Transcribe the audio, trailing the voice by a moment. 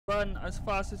Run as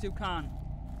fast as you can.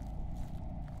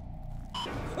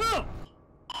 Oh!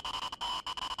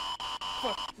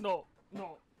 Fuck, no,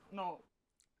 no, no.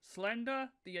 Slender,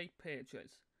 the 8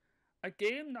 Pages. A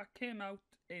game that came out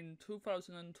in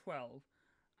 2012,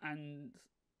 and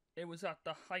it was at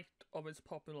the height of its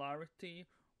popularity,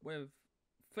 with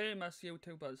famous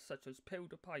YouTubers such as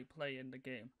PewDiePie playing the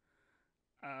game.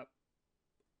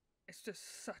 It's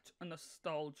just such a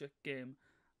nostalgic game.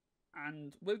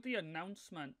 And with the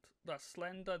announcement that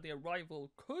Slender the Arrival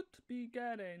could be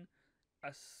getting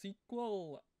a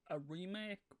sequel, a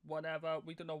remake, whatever,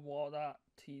 we don't know what that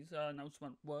teaser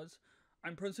announcement was.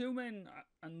 I'm presuming,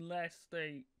 unless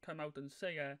they come out and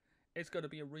say it, it's going to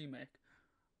be a remake.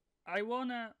 I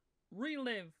want to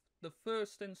relive the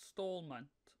first installment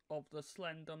of the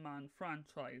Slender Man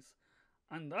franchise,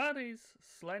 and that is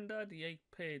Slender the 8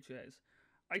 Pages.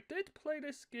 I did play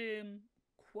this game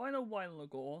quite a while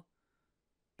ago,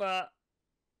 but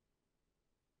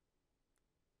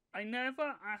I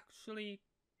never actually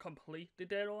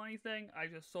completed it or anything. I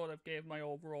just sort of gave my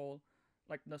overall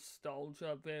like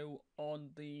nostalgia view on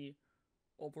the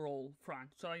overall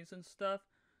franchise and stuff.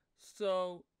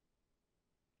 So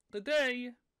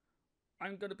today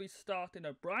I'm going to be starting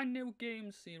a brand new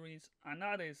game series, and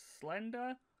that is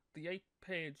Slender the 8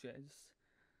 Pages.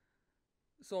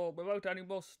 So without any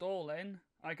more stalling,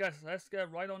 I guess let's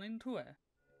get right on into it.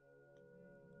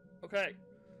 Okay,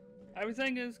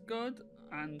 everything is good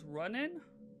and running.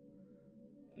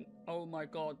 Oh my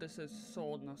god, this is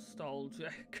so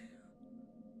nostalgic.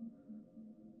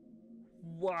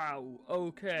 Wow,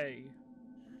 okay.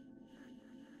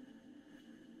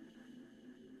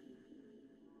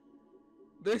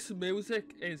 This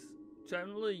music is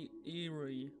generally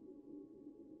eerie.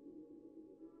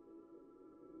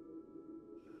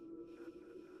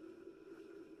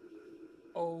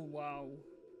 Oh wow.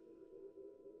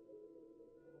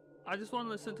 I just want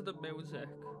to listen to the music.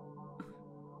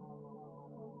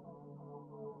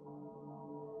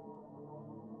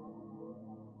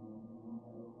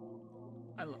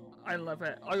 I love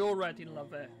it. I already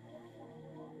love it.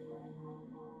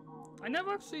 I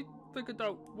never actually figured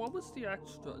out what was the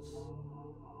extras.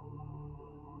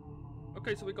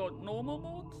 Okay, so we got normal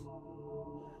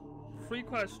mode, 3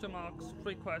 question marks,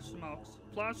 3 question marks,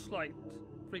 flashlight,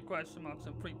 3 question marks,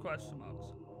 and 3 question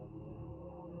marks.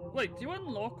 Wait, do you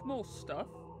unlock more stuff?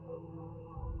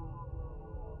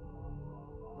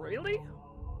 Really?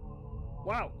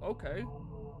 Wow, okay.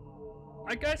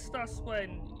 I guess that's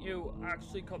when you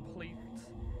actually complete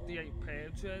the 8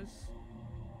 pages.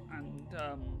 And,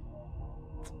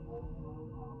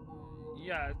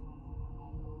 yeah.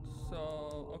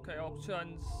 So, okay,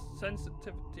 options,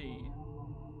 sensitivity.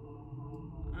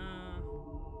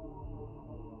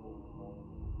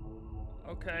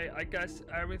 Okay, I guess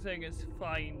everything is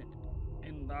fine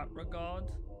in that regard.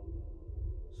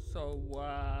 So,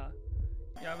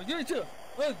 yeah, we're going to.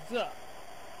 What's up?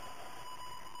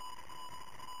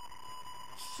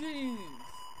 Jeez.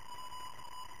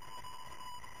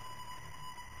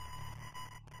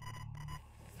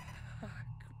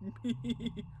 Fuck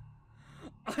me.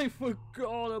 I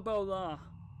forgot about that.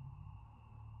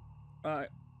 Alright.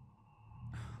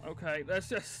 Okay, let's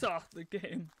just start the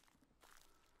game.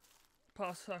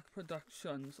 Parsec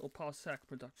Productions, or Parsec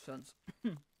Productions.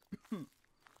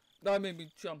 That made me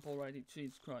jump already,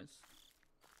 Jesus Christ.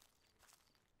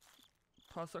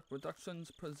 Parsec Productions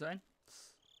presents.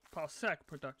 Parsec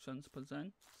Productions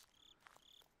presents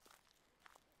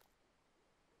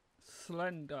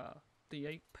Slender, the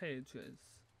 8 Pages.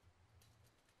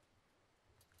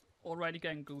 Already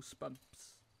getting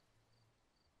goosebumps.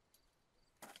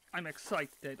 I'm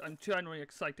excited. I'm genuinely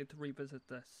excited to revisit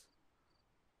this.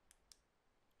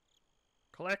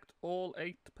 Collect all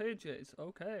 8 pages.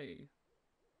 Okay.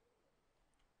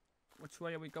 Which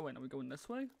way are we going? Are we going this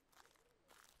way?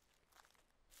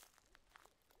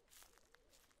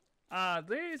 Ah,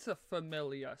 there's a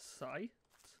familiar sight.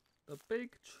 The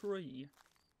big tree.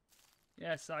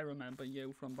 Yes, I remember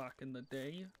you from back in the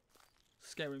day.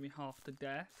 Scaring me half to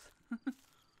death.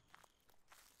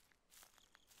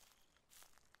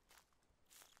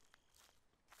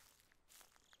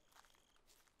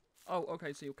 Oh,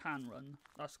 okay, so you can run.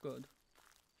 That's good.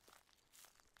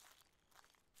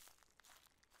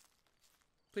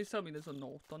 Please tell me there's a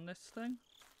note on this thing.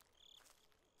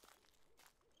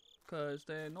 Because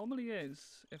there normally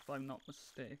is, if I'm not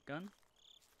mistaken.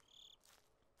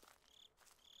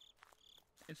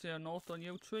 Is there a note on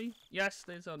you, tree? Yes,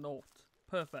 there's a note.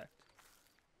 Perfect.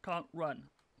 Can't run.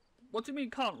 What do you mean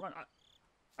can't run?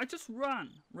 I just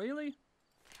ran. Really?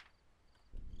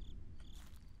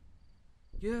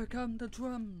 Here come the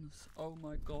drums. Oh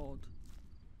my god.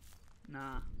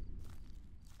 Nah.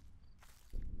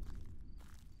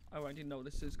 I already know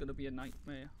this is going to be a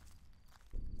nightmare.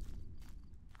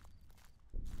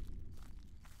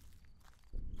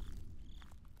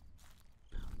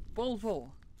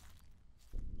 Volvo!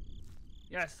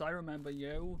 Yes, I remember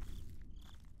you.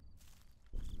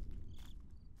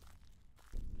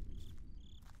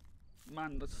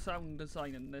 Man, the sound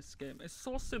design in this game is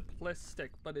so simplistic,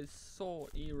 but it's so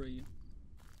eerie.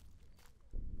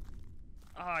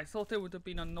 Ah, I thought there would have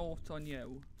been a note on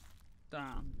you.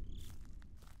 Damn.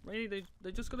 Really?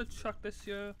 They're just gonna chuck this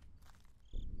here?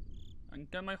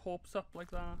 And get my hopes up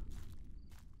like that?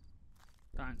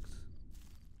 Thanks.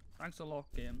 Thanks a lot,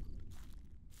 game.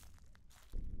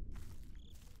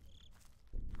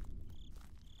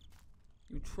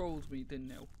 You trolled me, didn't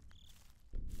you?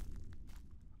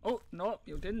 Oh, no,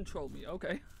 you didn't troll me.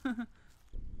 Okay.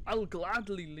 I'll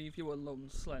gladly leave you alone,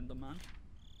 Slender Man.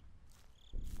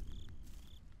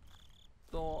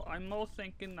 Though, I'm more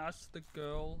thinking that's the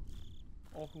girl,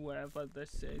 or whoever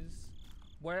this is.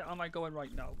 Where am I going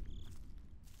right now?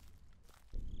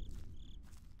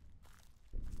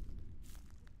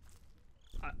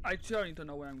 I genuinely don't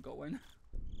know where I'm going.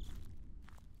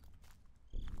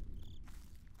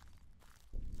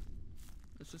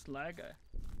 It's just laggy.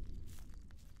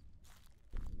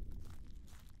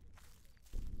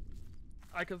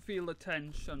 I can feel the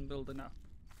tension building up.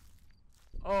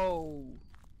 Oh!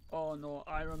 Oh no,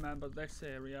 I remember this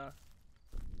area.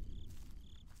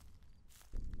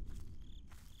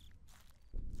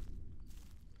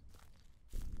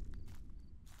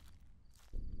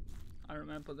 I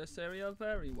remember this area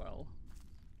very well.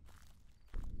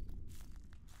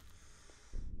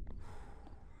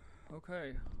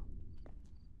 Okay.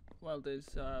 Well,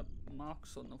 there's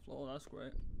marks on the floor, that's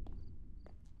great.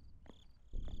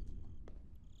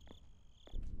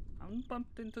 I haven't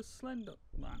bumped into Slender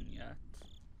Man yet.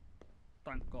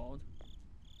 Thank God.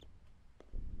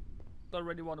 Don't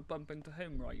really want to bump into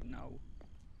him right now.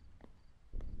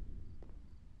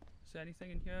 Is there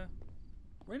anything in here?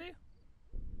 Really?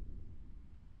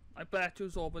 I bet it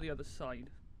was over the other side.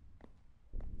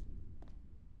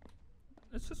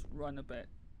 Let's just run a bit.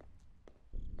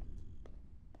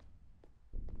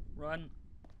 Run.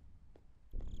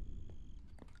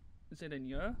 Is it in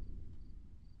here?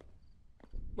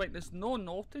 Wait, there's no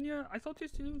note in here? I thought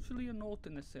there's usually a note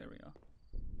in this area.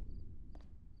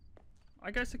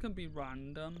 I guess it can be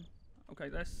random. Okay,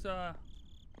 let's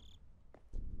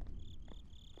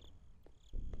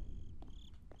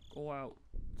go out.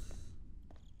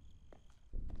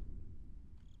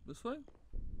 This way?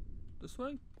 This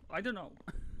way? I don't know.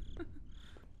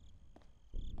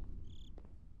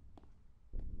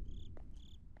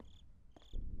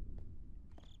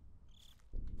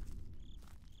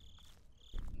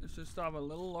 Let's just have a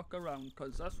little look around,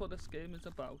 because that's what this game is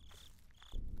about.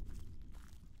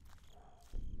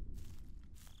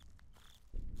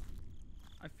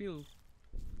 I feel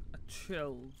a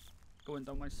chill going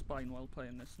down my spine while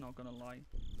playing this, not gonna lie.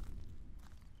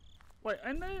 Wait,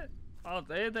 and there... Oh,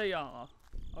 there they are.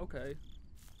 Okay.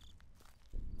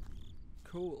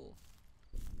 Cool.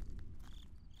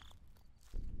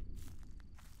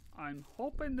 I'm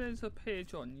hoping there's a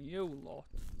page on you lot.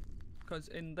 Because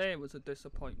in there was a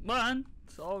disappointment.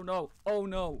 Oh no. Oh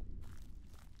no.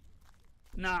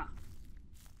 Nah.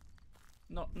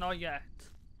 Not yet.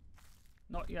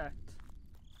 Not yet.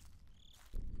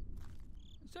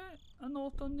 Is there a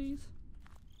note on these?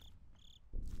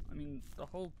 I mean, the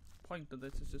whole point of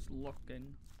this is just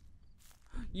looking.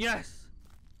 Yes!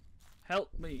 Help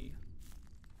me.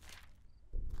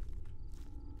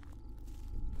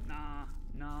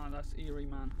 Nah, that's eerie,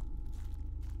 man.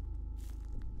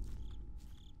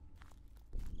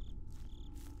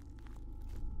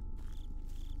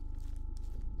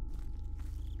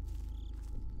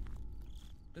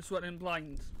 This went in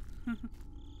blind.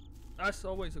 That's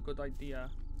always a good idea.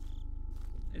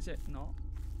 Is it not?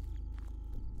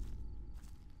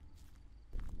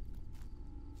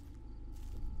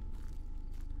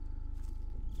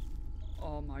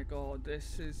 Oh my god,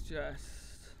 this is just...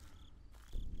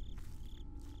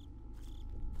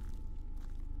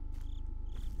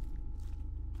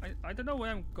 I don't know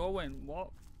where I'm going. What?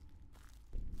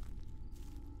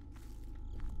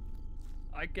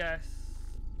 I guess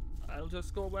I'll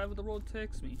just go wherever the road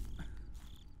takes me.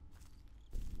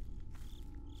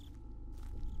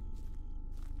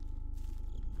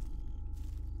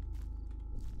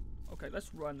 Okay,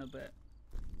 let's run a bit.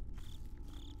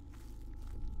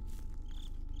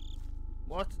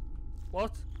 What?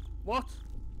 What? What?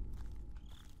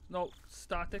 No,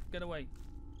 static, get away.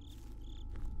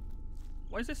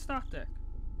 Why is it static?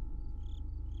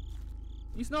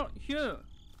 He's not here.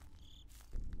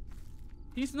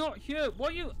 He's not here.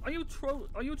 What are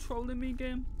you trolling me,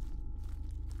 game?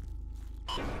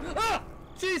 Ah!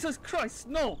 Jesus Christ!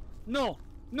 No! No!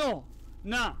 No!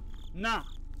 Nah! Nah!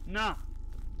 Nah!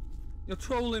 You're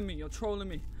trolling me. You're trolling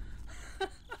me.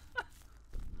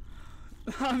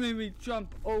 That made me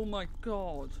jump. Oh my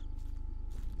god.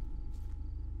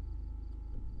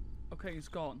 Okay, he's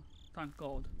gone. Thank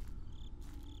God.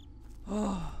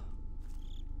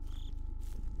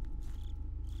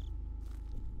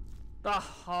 That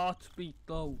heartbeat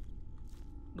though.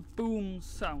 The boom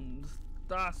sounds.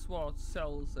 That's what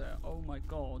sells there. Oh my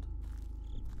god.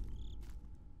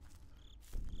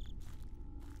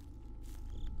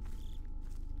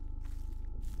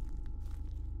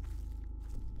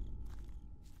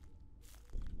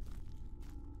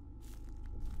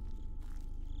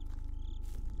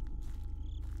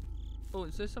 Oh,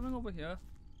 is there something over here?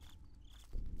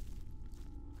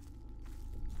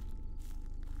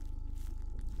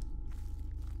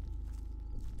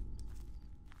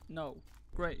 No.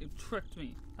 Great, you tricked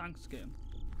me. Thanks, game.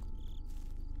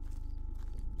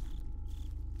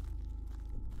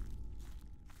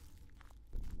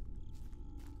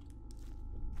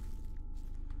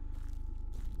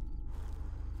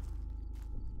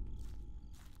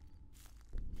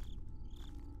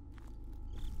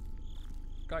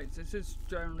 Guys, this is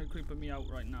generally creeping me out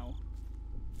right now.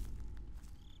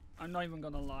 I'm not even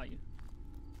gonna lie.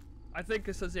 I think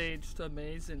this has aged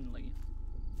amazingly.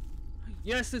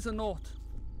 Yes, there's a note.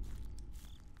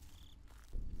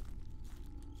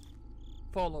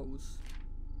 Follows.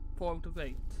 4 out of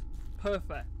 8.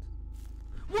 Perfect.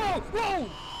 Whoa! Whoa!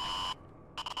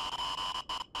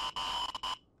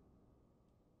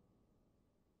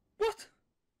 What?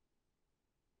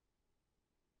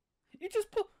 You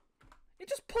just pull.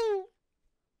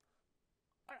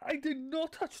 I did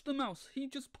not touch the mouse. He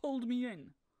just pulled me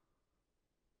in.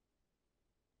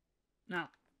 Nah.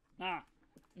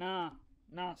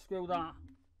 Screw that.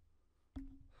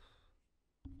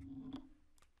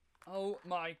 Oh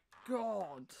my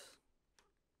god.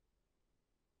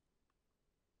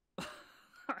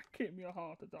 That gave me a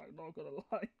heart attack, not gonna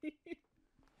lie.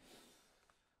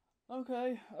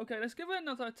 Okay, let's give it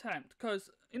another attempt, because,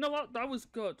 you know what, that was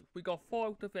good. We got 4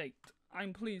 out of 8.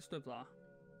 I'm pleased with that.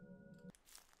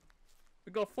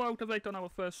 We got 4 out of 8 on our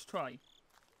first try.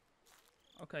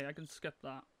 Okay, I can skip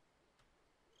that.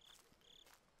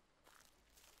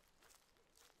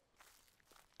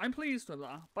 I'm pleased with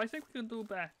that, but I think we can do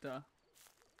better.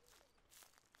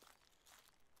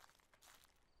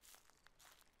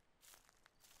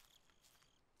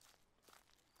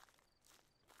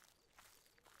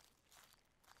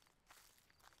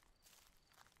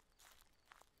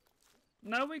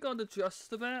 Now we got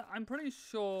adjust a bit. I'm pretty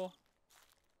sure,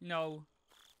 you know,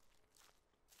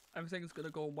 everything's gonna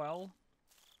go well.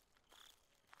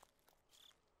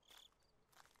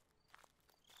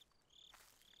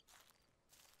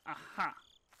 Aha!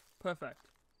 Perfect.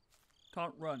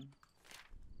 Can't run.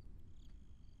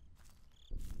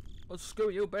 Oh, screw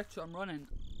you, bitch, I'm running.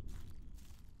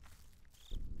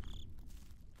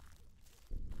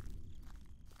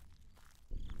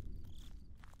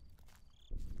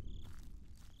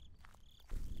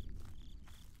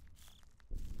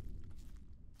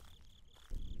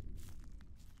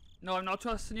 No, I'm not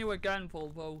trusting you again,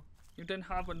 Volvo. You didn't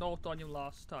have a note on you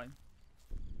last time.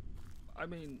 I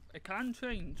mean, it can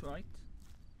change, right?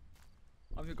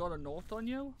 Have you got a note on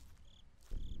you?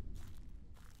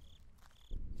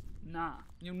 Nah,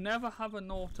 you never have a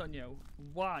note on you.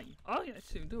 Why? Oh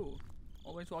yes you do.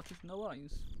 Always watches no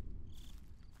eyes.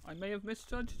 I may have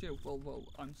misjudged you, Volvo.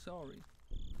 I'm sorry.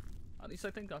 At least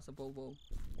I think that's a Volvo.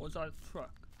 Or is that a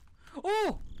truck?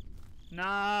 Oh!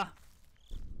 Nah!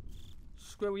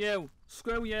 Screw you!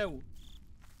 Screw you!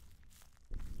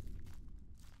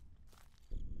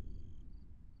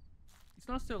 He's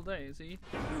not still there, is he?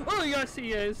 Oh yes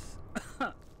he is!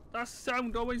 That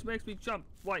sound always makes me jump.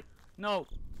 Why? No.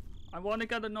 I want to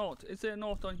get a note. Is there a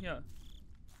note on here?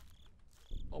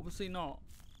 Obviously not.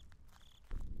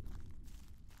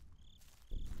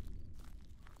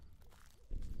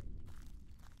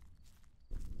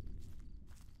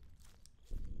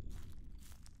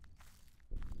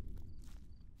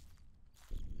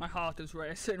 My heart is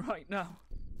racing right now.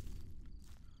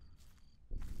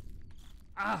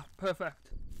 Ah, perfect.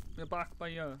 We're back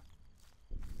by here.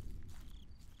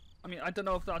 I mean, I don't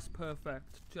know if that's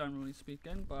perfect, generally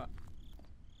speaking, but...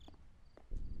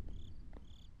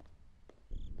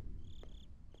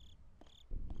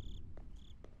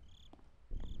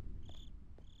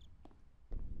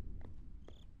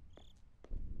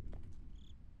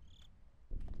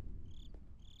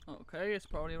 Okay, it's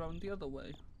probably around the other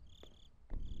way.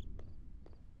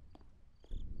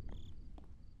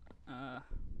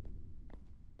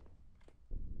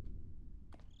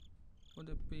 Would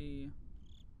it be...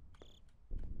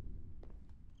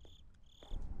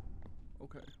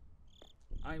 Okay.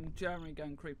 I'm generally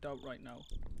getting creeped out right now.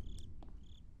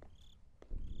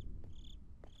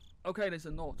 Okay, there's a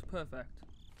note. Perfect.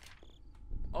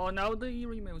 Oh, now the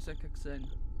eerie music kicks in.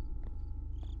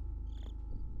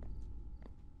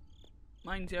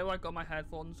 Mind you, I got my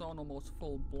headphones on almost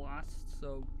full blast,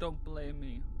 so don't blame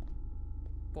me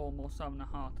for almost having a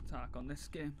heart attack on this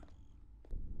game.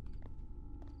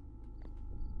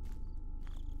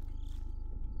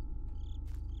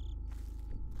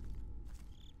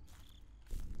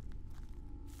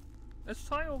 Let's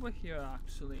try over here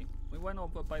actually. We went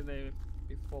over by there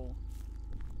before.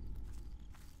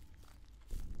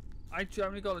 I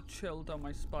generally got a chill down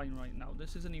my spine right now.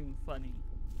 This isn't even funny.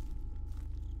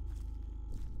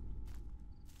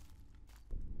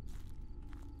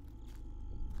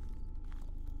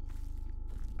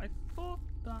 I thought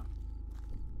that...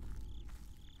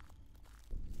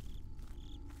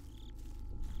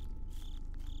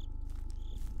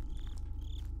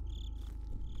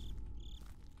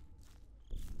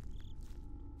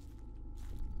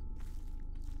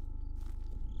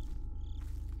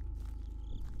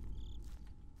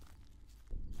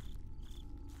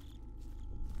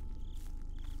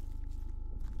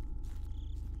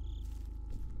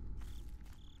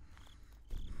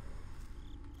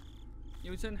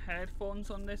 Using headphones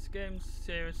on this game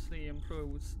seriously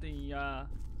improves the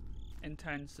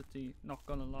intensity, not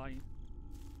gonna lie.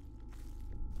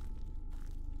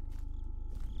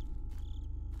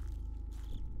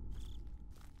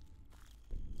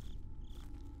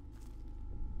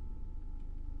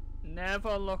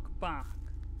 Never look back.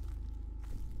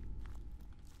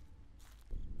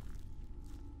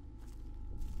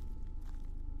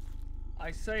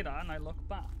 I say that and I look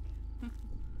back.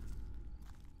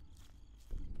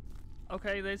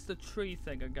 Okay, there's the tree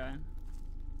thing again.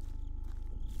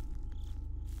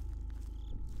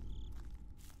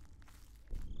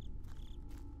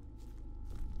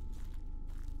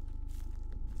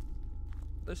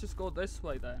 Let's just go this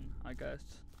way then, I guess.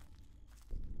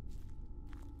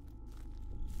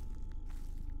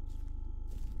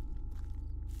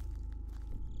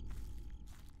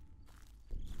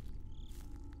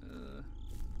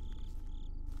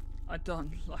 I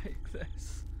don't like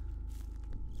this.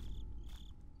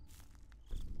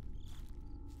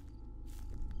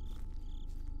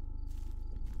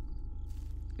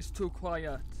 It's too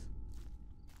quiet.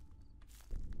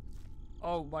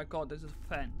 Oh my god, there's a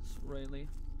fence, really?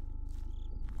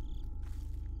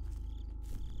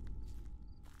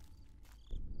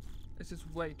 This is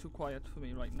way too quiet for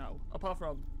me right now. Apart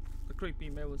from the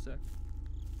creepy music.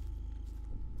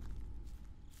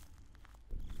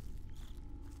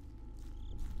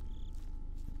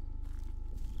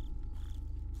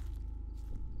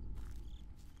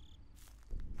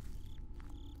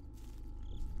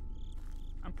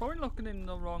 I'm probably looking in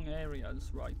the wrong areas,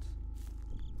 right?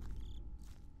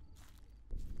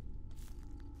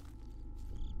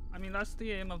 I mean, that's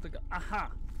the aim of the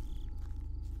aha!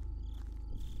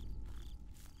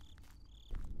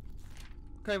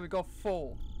 Okay, we got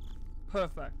 4.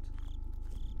 Perfect.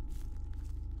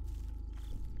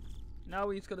 Now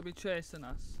he's gonna be chasing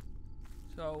us.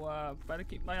 So, better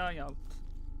keep my eye out.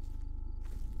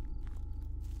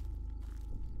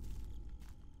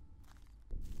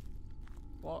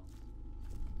 What?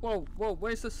 Whoa, whoa,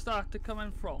 where's the starter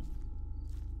coming from?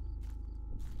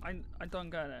 I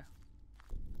don't get it.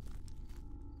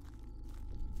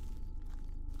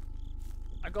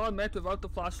 I gotta admit, without the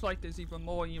flashlight, it's even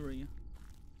more eerie.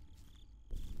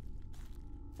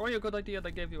 Probably a good idea they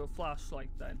gave you a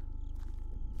flashlight then.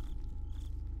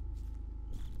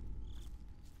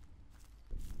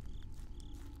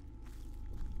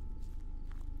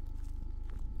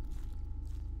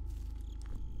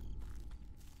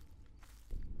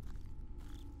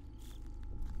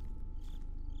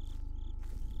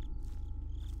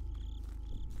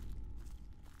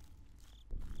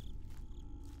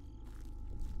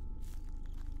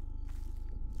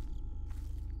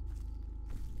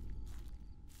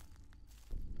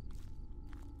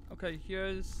 Okay,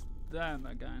 here's them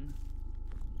again.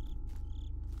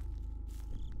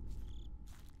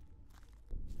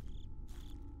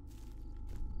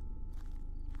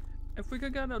 If we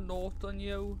could get a note on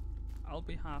you, I'll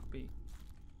be happy.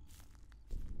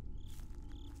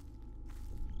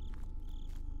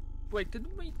 Wait,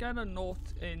 didn't we get a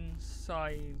note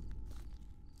inside?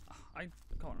 I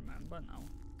can't remember now.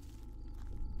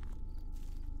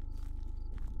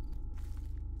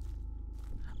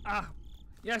 Ah!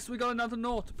 Yes, we got another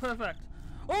note. Perfect.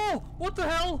 Oh! What the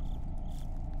hell?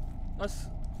 That's...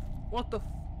 What the...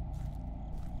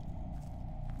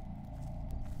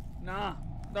 Nah,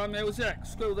 no music.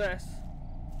 Screw this.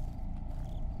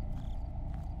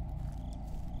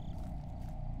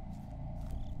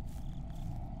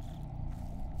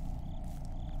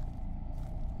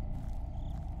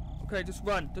 Okay, just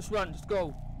run, just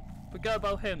go. Forget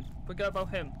about him,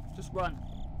 just run.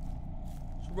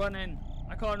 Just run in.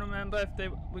 I can't remember if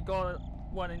we got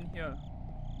one in here.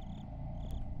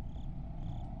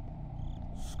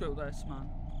 Screw this, man.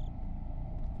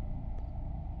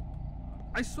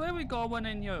 I swear we got one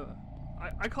in here.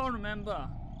 I can't remember.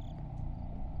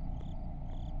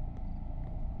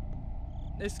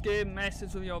 This game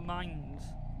messes with your mind.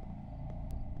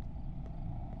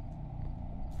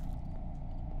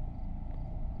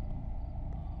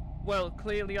 Well,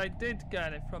 clearly I did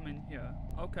get it from in here.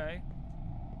 Okay.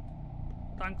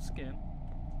 Thanks, game.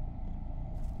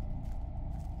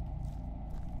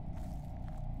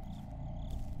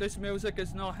 This music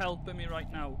is not helping me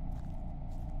right now.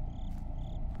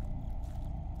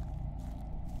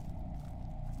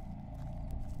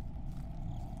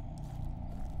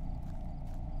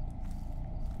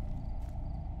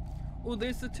 Oh,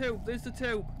 there's the tube,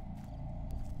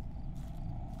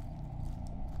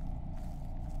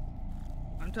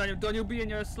 I'm telling you, don't you be in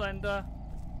your Slender.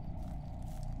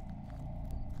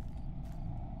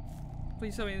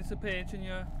 Please tell me there's a page in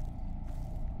here.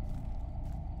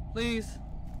 Please.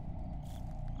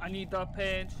 I need that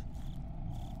page.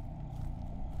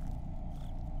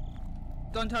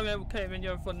 Don't tell me I came in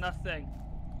here for nothing.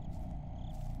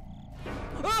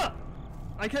 Ah!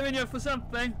 I came in here for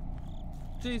something.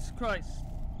 Jesus Christ.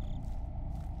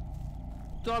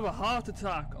 Do I have a heart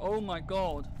attack? Oh my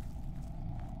god.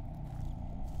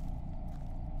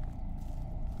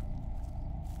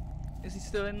 Is he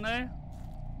still in there?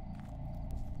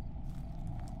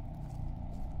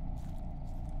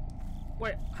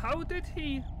 Wait, how did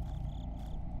he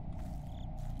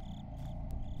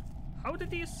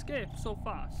escape so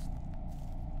fast?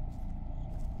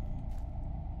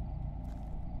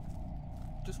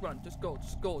 Just run, just go.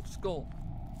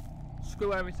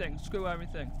 Screw everything. Just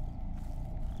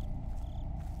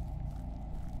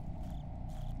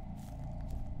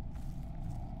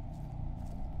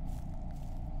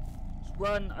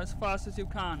run as fast as you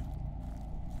can.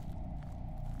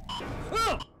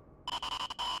 Ah!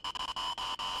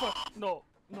 Fuck, no.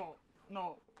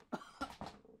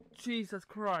 Jesus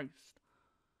Christ.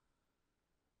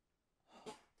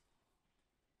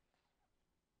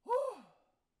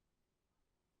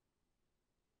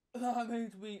 That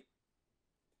made me...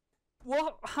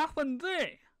 What happened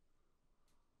there?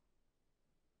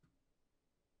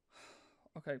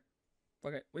 Okay,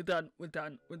 we're done.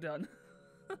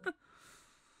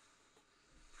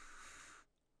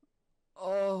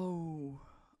 Oh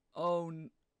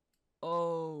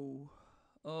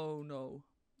no.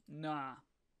 Nah.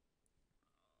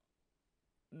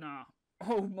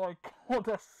 Oh my god,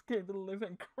 that scared the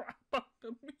living crap out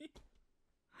of me.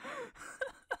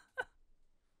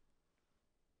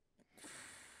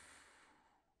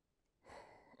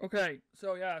 Okay,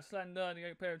 so yeah, Slender,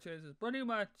 the pair of chairs is pretty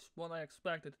much what I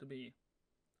expected it to be.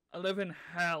 I live in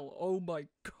hell. Oh my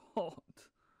god.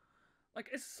 Like,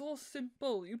 it's so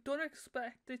simple. You don't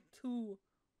expect it to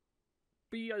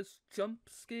be as jump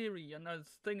scary and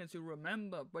as thing as you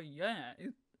remember, but yeah,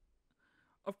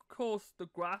 of course the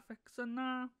graphics and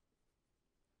that,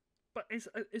 but it's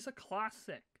a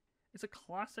classic. It's a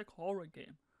classic horror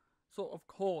game, so of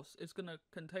course it's gonna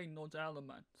contain those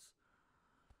elements,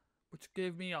 which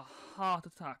gave me a heart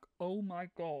attack. Oh my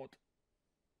god.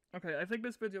 Okay, I think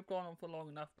this video gone on for long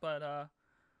enough, but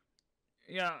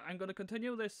yeah, I'm gonna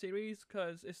continue this series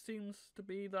because it seems to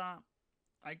be that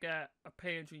I get a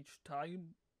page each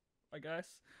time, I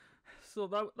guess. So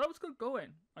that was good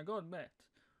going, I gotta admit.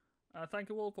 Thank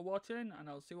you all for watching, and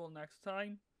I'll see you all next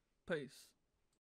time. Peace.